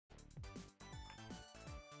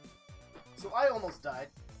So I almost died.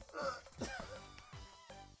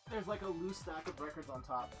 There's like a loose stack of records on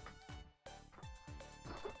top.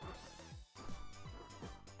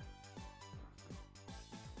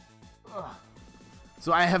 Ugh.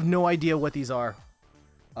 So I have no idea what these are.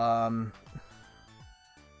 Man,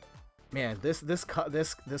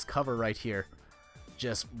 this cover right here,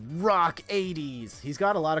 just rock 80s. He's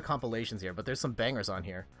got a lot of compilations here, but there's some bangers on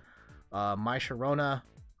here. My Sharona,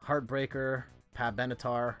 Heartbreaker, Pat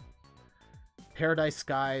Benatar, Paradise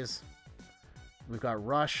Skies. We've got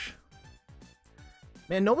Rush.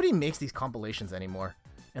 Man, nobody makes these compilations anymore,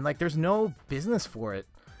 and like, there's no business for it,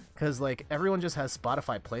 because like everyone just has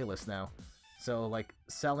Spotify playlists now. So like,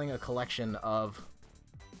 selling a collection of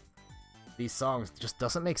these songs just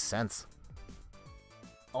doesn't make sense.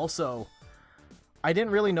 Also, I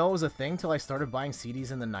didn't really know it was a thing till I started buying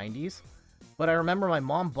CDs in the 90s, but I remember my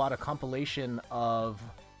mom bought a compilation of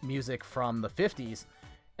music from the 50s,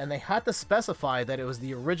 and they had to specify that it was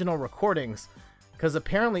the original recordings, because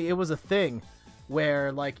apparently it was a thing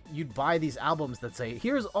where like you'd buy these albums that say,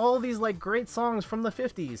 here's all these like great songs from the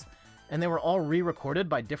 50s, and they were all re-recorded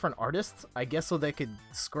by different artists, I guess so they could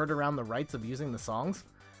skirt around the rights of using the songs.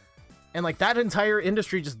 And like, that entire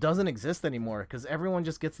industry just doesn't exist anymore, because everyone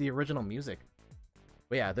just gets the original music.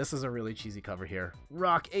 But yeah, this is a really cheesy cover here.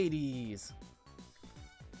 Rock 80s!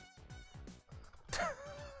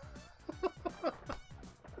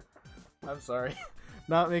 I'm sorry.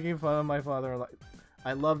 Not making fun of my father.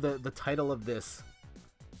 I love the title of this.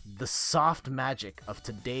 The soft magic of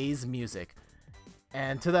today's music.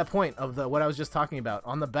 And to that point of what I was just talking about,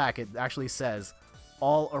 on the back it actually says,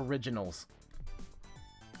 all originals.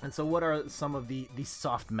 And so what are some of the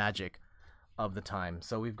soft magic of the time?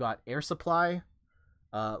 So we've got Air Supply,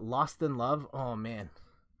 Lost in Love. Oh man.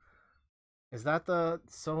 Is that the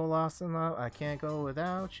So Lost in Love? I Can't Go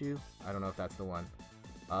Without You. I don't know if that's the one.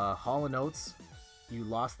 Hall & Oates, You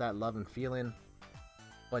Lost That Love and Feeling,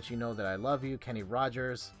 But You Know That I Love You. Kenny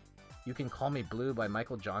Rogers, You Can Call Me Blue by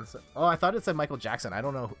Michael Johnson. Oh, I thought it said Michael Jackson. I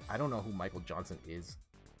don't know who Michael Johnson is.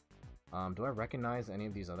 Do I recognize any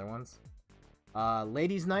of these other ones?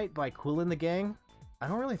 Ladies Night by Kool and the Gang. I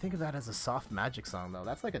don't really think of that as a soft magic song though.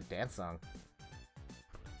 That's like a dance song.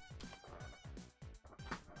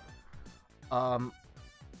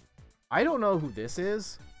 I don't know who this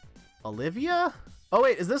is. Olivia? Oh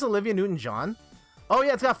wait, is this Olivia Newton-John? Oh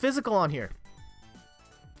yeah, it's got Physical on here.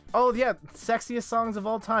 Oh yeah, sexiest songs of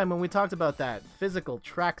all time when we talked about that. Physical,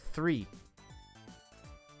 track 3.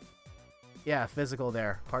 Yeah, Physical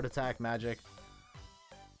there. Heart Attack, Magic.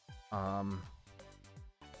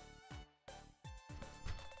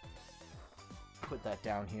 Put that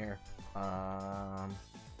down here.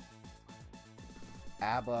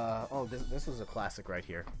 ABBA. Oh, this is a classic right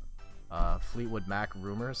here. Fleetwood Mac,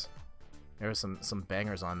 Rumors. There's some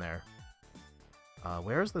bangers on there.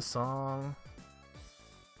 Where's the song?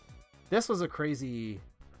 This was a crazy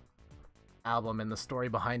album, and the story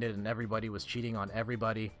behind it, and everybody was cheating on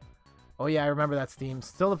everybody. Oh yeah, I remember that theme.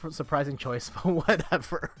 Still a surprising choice, but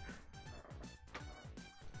whatever.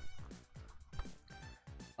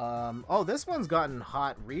 Oh, this one's gotten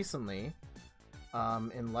hot recently.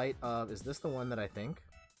 In light of, is this the one that I think?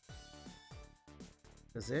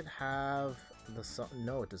 Does it have the song?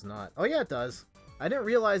 No, it does not. Oh yeah, it does. I didn't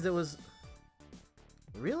realize it was...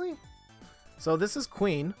 Really? So this is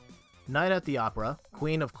Queen, Night at the Opera.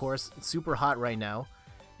 Queen, of course, super hot right now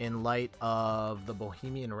in light of the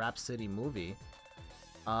Bohemian Rhapsody movie.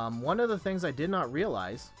 One of the things I did not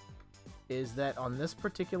realize is that on this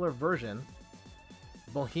particular version,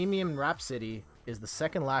 Bohemian Rhapsody is the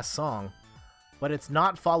second last song, but it's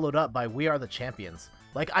not followed up by We Are the Champions.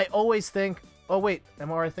 Like, I always think... Oh, wait.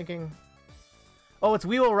 Am I already thinking... Oh, it's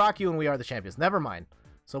We Will Rock You and We Are the Champions. Never mind.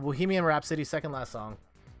 So, Bohemian Rhapsody, second last song.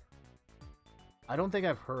 I don't think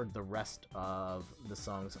I've heard the rest of the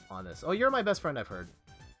songs on this. Oh, You're My Best Friend I've heard.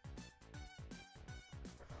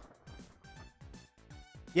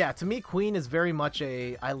 Yeah, to me, Queen is very much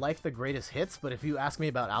a... I like the greatest hits, but if you ask me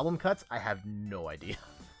about album cuts, I have no idea.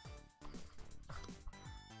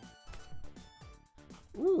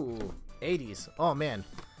 Ooh, 80s. Oh, man.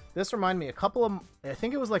 This reminded me, a couple of... I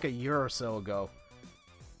think it was like a year or so ago.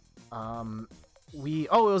 Oh, it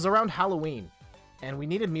was around Halloween. And we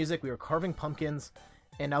needed music. We were carving pumpkins.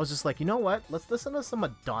 And I was just like, you know what? Let's listen to some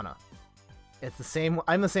Madonna. It's the same...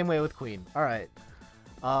 I'm the same way with Queen. Alright.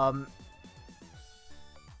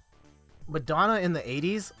 Madonna in the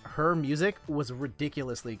 80s, her music was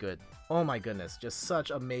ridiculously good. Oh my goodness, just such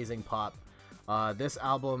amazing pop. This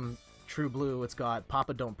album, True Blue, it's got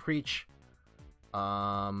Papa Don't Preach,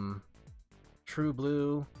 True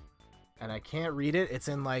Blue, and I can't read it. It's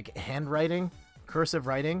in like handwriting, cursive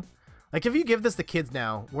writing. Like, if you give this to kids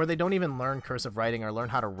now, where they don't even learn cursive writing or learn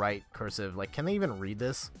how to write cursive, like, can they even read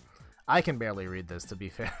this? I can barely read this, to be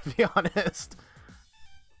fair, to be honest.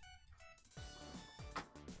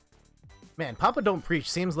 Man, Papa Don't Preach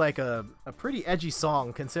seems like a pretty edgy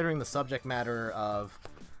song, considering the subject matter of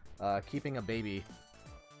keeping a baby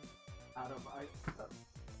out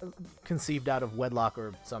of conceived out of wedlock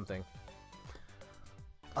or something.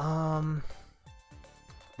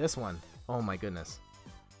 This one, oh my goodness.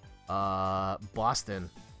 Boston,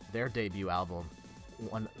 their debut album.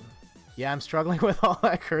 Yeah, I'm struggling with all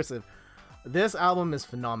that cursive. This album is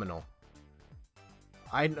phenomenal.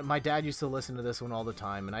 My dad used to listen to this one all the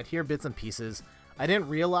time, and I'd hear bits and pieces. I didn't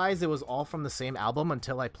realize it was all from the same album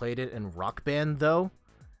until I played it in Rock Band, though.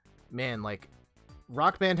 Man, like,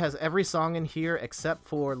 Rock Band has every song in here except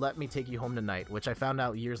for Let Me Take You Home Tonight, which I found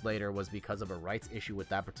out years later was because of a rights issue with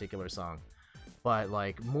that particular song. But,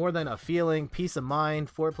 like, More Than a Feeling, Peace of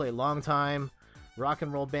Mind, Foreplay Long Time, Rock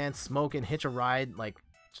and Roll Band, Smoke, and Hitch a Ride, like,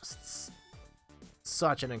 just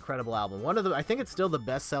such an incredible album. I think it's still the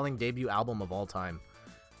best-selling debut album of all time.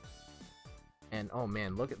 And, oh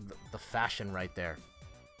man, look at the fashion right there.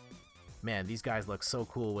 Man, these guys look so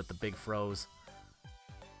cool with the big fros.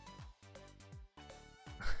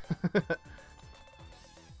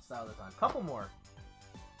 Style of the time. Couple more.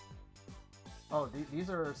 Oh, these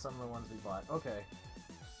are some of the ones we bought. Okay.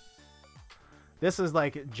 This is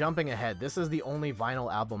like jumping ahead. This is the only vinyl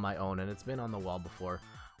album I own, and it's been on the wall before.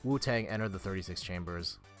 Wu-Tang Enter the 36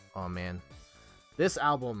 Chambers. Oh man. This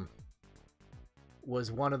album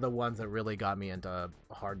was one of the ones that really got me into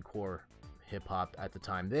hardcore hip-hop at the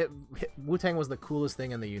time. Wu-Tang was the coolest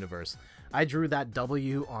thing in the universe. I drew that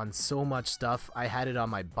W on so much stuff. I had it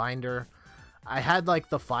on my binder. I had like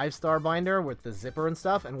the 5-star binder with the zipper and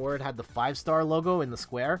stuff, and where it had the 5-star logo in the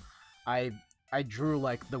square, I drew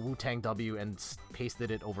like the Wu-Tang W and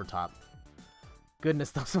pasted it over top.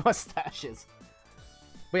 Goodness, those mustaches.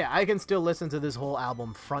 But yeah, I can still listen to this whole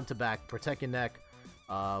album front to back. Protect Your Neck,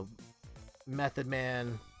 Method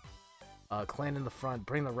Man, Clan in the Front,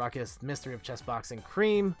 Bring the Ruckus, Mystery of Chess Boxing,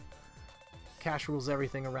 Cream, Cash Rules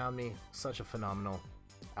Everything Around Me. Such a phenomenal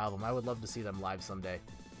album. I would love to see them live someday.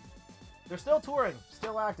 They're still touring,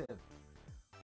 still active.